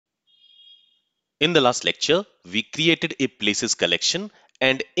In the last lecture, we created a places collection,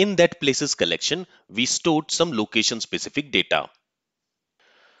 and in that places collection, we stored some location specific data.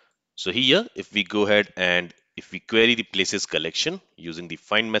 So here, if we go ahead and if we query the places collection using the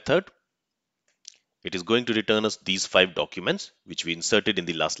find method, it is going to return us these 5 documents which we inserted in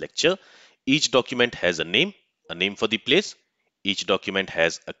the last lecture. Each document has a name for the place. Each document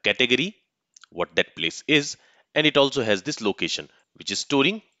has a category, what that place is, and it also has this location, which is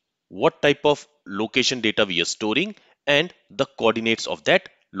storing what type of location data we are storing and the coordinates of that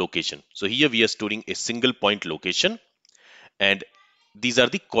location. So here we are storing a single point location, and these are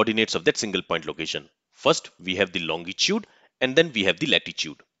the coordinates of that single point location. First, we have the longitude and then we have the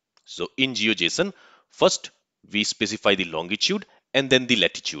latitude. So in GeoJSON, first we specify the longitude and then the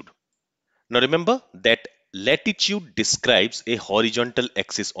latitude. Now remember that latitude describes a horizontal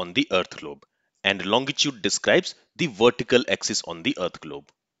axis on the Earth globe and longitude describes the vertical axis on the Earth globe.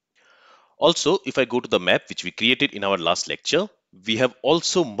 Also, if I go to the map which we created in our last lecture, we have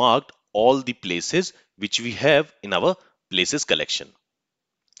also marked all the places which we have in our places collection.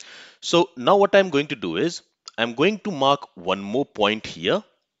 So now what I'm going to do is I'm going to mark one more point here.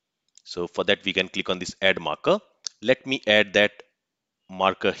 So for that we can click on this add marker. Let me add that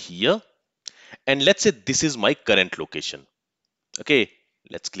marker here, and let's say this is my current location. Okay,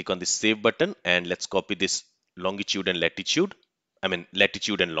 let's click on this save button and let's copy this longitude and latitude.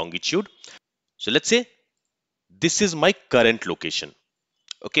 Latitude and longitude. So let's say this is my current location.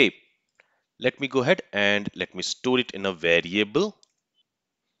 Okay, let me go ahead and let me store it in a variable.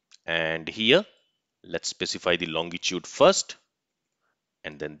 And here, let's specify the longitude first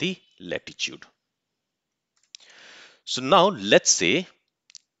and then the latitude. So now let's say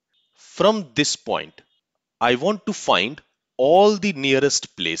from this point, I want to find all the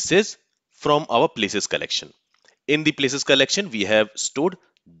nearest places from our places collection. In the places collection, we have stored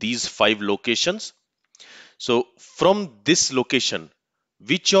these 5 locations. So from this location,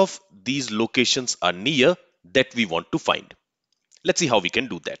 which of these locations are near that we want to find? Let's see how we can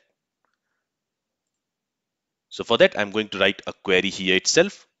do that. So for that, I'm going to write a query here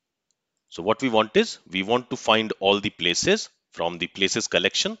itself. So what we want is we want to find all the places from the places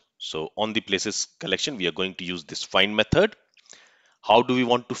collection. So on the places collection, we are going to use this find method. How do we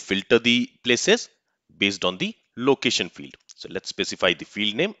want to filter the places? Based on the location field. So let's specify the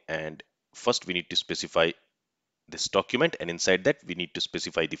field name, and first we need to specify this document, and inside that we need to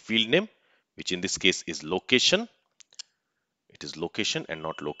specify the field name, which in this case is location. It is location and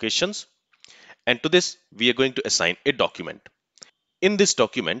not locations. And to this we are going to assign a document. In this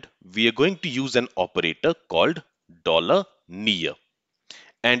document, we are going to use an operator called $near.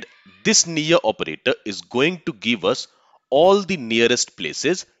 And this near operator is going to give us all the nearest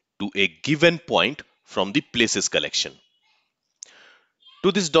places to a given point from the places collection.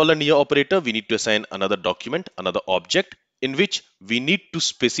 To this $near operator, we need to assign another document, another object, in which we need to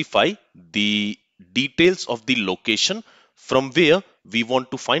specify the details of the location from where we want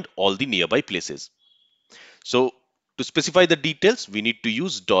to find all the nearby places. So to specify the details, we need to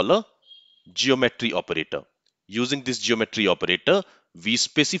use $geometry operator. Using this geometry operator, we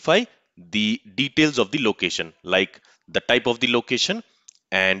specify the details of the location, like the type of the location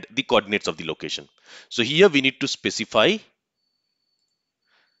and the coordinates of the location. So here we need to specify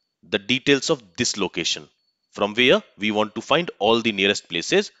the details of this location from where we want to find all the nearest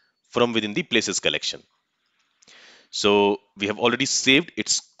places from within the places collection. So we have already saved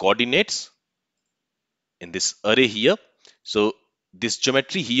its coordinates in this array here. So this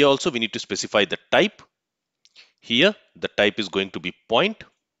geometry here also we need to specify the type. Here the type is going to be point.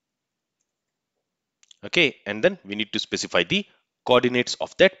 Okay, and then we need to specify the coordinates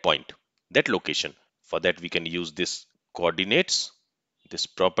of that point, that location. For that we can use this coordinates, this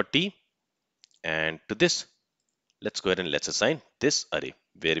property, and to this let's go ahead and let's assign this array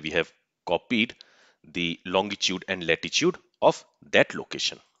where we have copied the longitude and latitude of that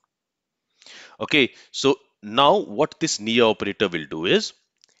location. Okay, so now what this near operator will do is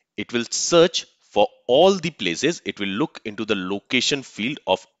it will search for all the places. It will look into the location field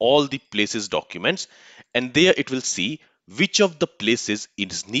of all the places documents, and there it will see which of the places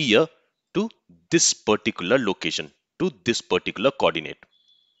is near to this particular location, to this particular coordinate.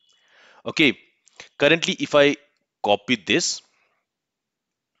 Okay, currently if I copy this,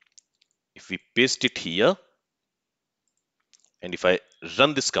 if we paste it here, and if I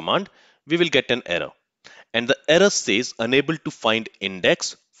run this command, we will get an error. And the error says unable to find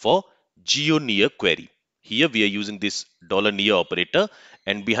index for GeoNear query. Here we are using this $near operator,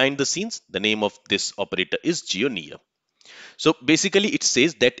 and behind the scenes, the name of this operator is GeoNear. So basically it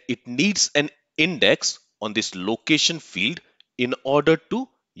says that it needs an index on this location field in order to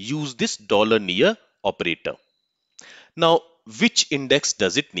use this $near operator. Now, which index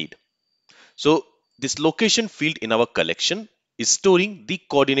does it need? So this location field in our collection is storing the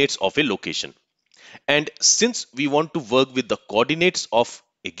coordinates of a location. And since we want to work with the coordinates of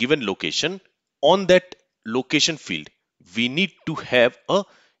a given location, on that location field, we need to have a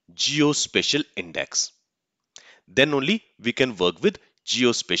geospatial index. Then only we can work with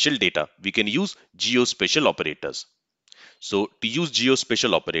geospatial data. We can use geospatial operators. So to use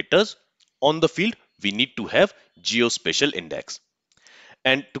geospatial operators on the field, we need to have geospatial index.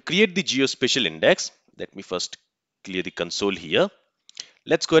 And to create the geospatial index, let me first clear the console here.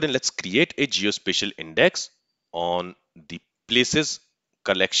 Let's go ahead and let's create a geospatial index on the places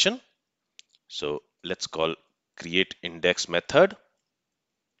collection. So let's call create index method.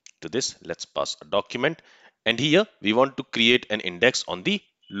 To this, let's pass a document. And here we want to create an index on the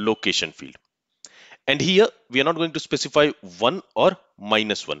location field. And here we are not going to specify 1 or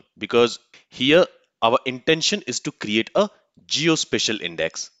 -1 because here our intention is to create a geospatial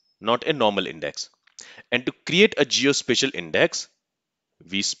index, not a normal index. And to create a geospatial index,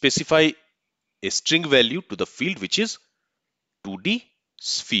 we specify a string value to the field which is 2D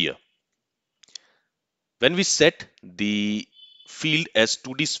sphere. When we set the field as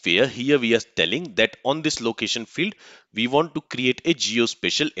 2D sphere, here we are telling that on this location field, we want to create a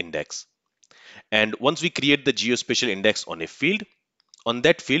geospatial index. And once we create the geospatial index on a field, on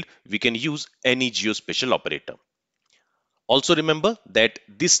that field, we can use any geospatial operator. Also remember that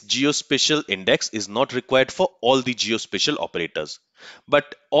this geospatial index is not required for all the geospatial operators,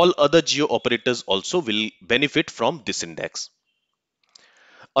 but all other geo operators also will benefit from this index.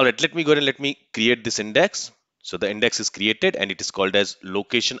 All right, let me go ahead and let me create this index. So the index is created and it is called as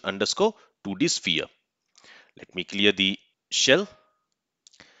location underscore 2D sphere. Let me clear the shell.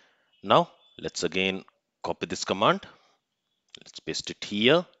 Now let's again copy this command. Let's paste it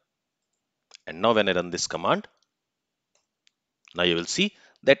here. And now when I run this command, now you will see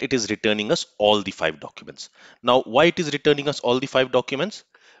that it is returning us all the 5 documents. Now why it is returning us all the 5 documents?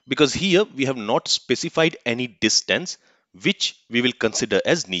 Because here we have not specified any distance which we will consider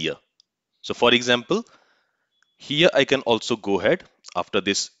as near. So for example, here I can also go ahead after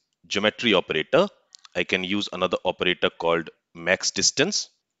this geometry operator. I can use another operator called max distance.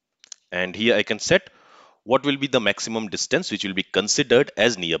 And here I can set what will be the maximum distance which will be considered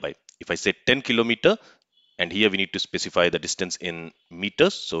as nearby. If I say 10 kilometer, and here we need to specify the distance in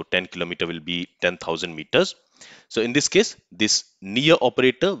meters. So 10 kilometer will be 10,000 meters. So in this case, this near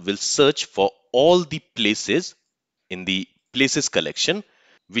operator will search for all the places in the places collection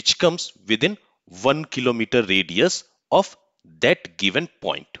which comes within 1 kilometer radius of that given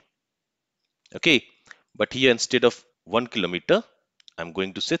point. Okay, but here instead of 1 kilometer, I'm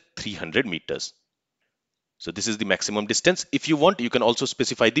going to say 300 meters. So this is the maximum distance. If you want, you can also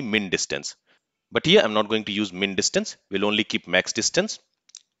specify the min distance. But here I'm not going to use min distance. We'll only keep max distance.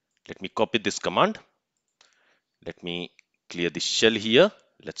 Let me copy this command. Let me clear the shell here.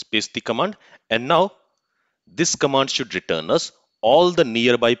 Let's paste the command. And now this command should return us all the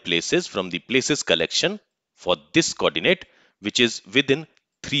nearby places from the places collection for this coordinate, which is within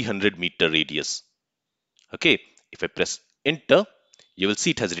 300 meter radius. Okay, if I press enter, you will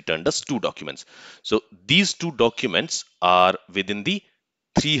see it has returned us 2 documents. So these 2 documents are within the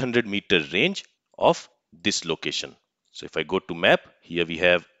 300 meter range of this location. So if I go to map, here we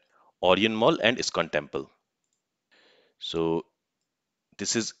have Orion Mall and ISKCON Temple. So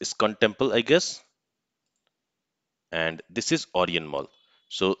this is ISKCON Temple, I guess, and this is Orion Mall.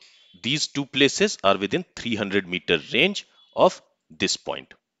 So these 2 places are within 300 meter range of this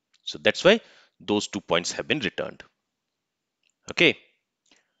point. So that's why those 2 points have been returned. Okay.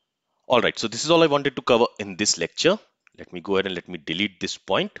 All right. So this is all I wanted to cover in this lecture. Let me go ahead and let me delete this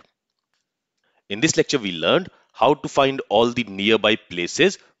point. In this lecture, we learned how to find all the nearby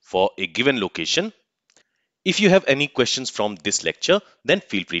places for a given location. If you have any questions from this lecture, then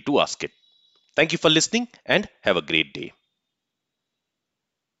feel free to ask it. Thank you for listening and have a great day.